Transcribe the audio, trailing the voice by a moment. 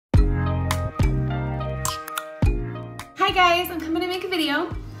Hi guys, I'm coming to make a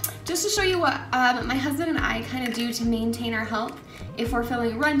video just to show you what my husband and I kind of do to maintain our health. If we're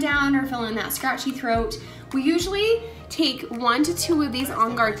feeling run down or feeling that scratchy throat, we usually take 1 to 2 of these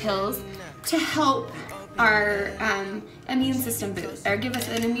On Guard pills to help our immune system boost, or give us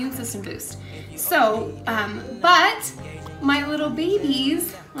an immune system boost. So, but my little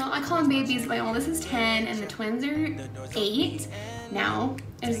babies, well, I call them babies, my oldest is 10 and the twins are 8 now,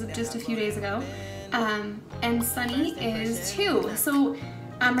 as of just a few days ago, and Sunny is 2. So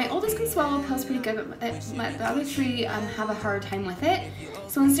my oldest can swallow pills pretty good, but the other 3 have a hard time with it.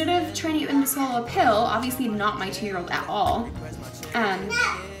 So instead of trying to get them to swallow a pill, obviously not my 2-year-old at all,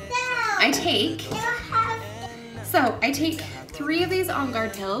 I take 3 of these On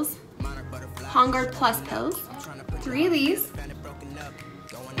Guard pills, On Guard Plus pills, 3 of these,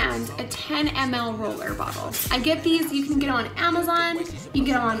 and a 10 ml roller bottle. I get these, you can get them on Amazon, you can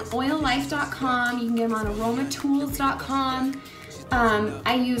get them on oillife.com, you can get them on aromatools.com.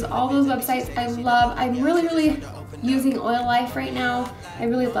 I use all those websites. I'm really using Oil Life right now. I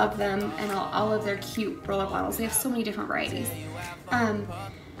really love them and all of their cute roller bottles. They have so many different varieties.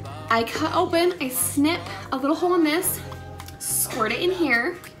 I cut open, I snip a little hole in this, squirt it in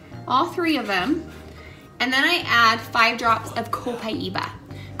here, all 3 of them, and then I add 5 drops of Copaiba.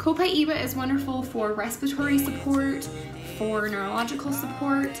 Copaiba is wonderful for respiratory support, for neurological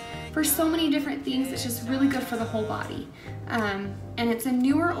support, for so many different things. It's just really good for the whole body. And it's a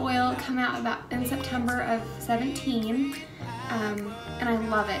newer oil, come out about in September of 17, and I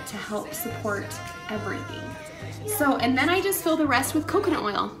love it to help support everything. So, and then I just fill the rest with coconut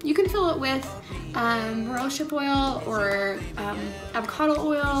oil. You can fill it with royal ship oil or avocado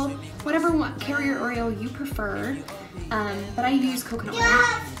oil, whatever carrier oil you prefer, but I use coconut oil.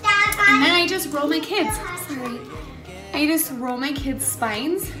 And then I just roll my kids, I just roll my kids'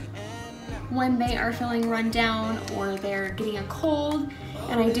 spines when they are feeling run down or they're getting a cold,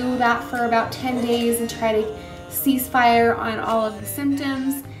 and I do that for about 10 days and try to cease fire on all of the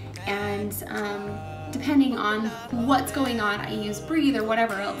symptoms, and depending on what's going on, I use Breathe or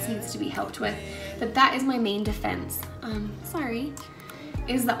whatever else needs to be helped with, but that is my main defense.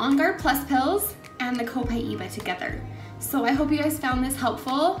 Is the On Guard Plus pills and the Copaiba together. So I hope you guys found this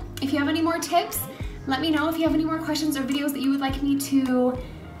helpful. If you have any more tips, let me know. If you have any more questions or videos that you would like me to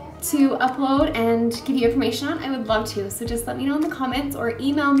upload and give you information on, I would love to. So just let me know in the comments or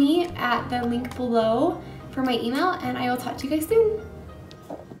email me at the link below for my email, and I will talk to you guys soon.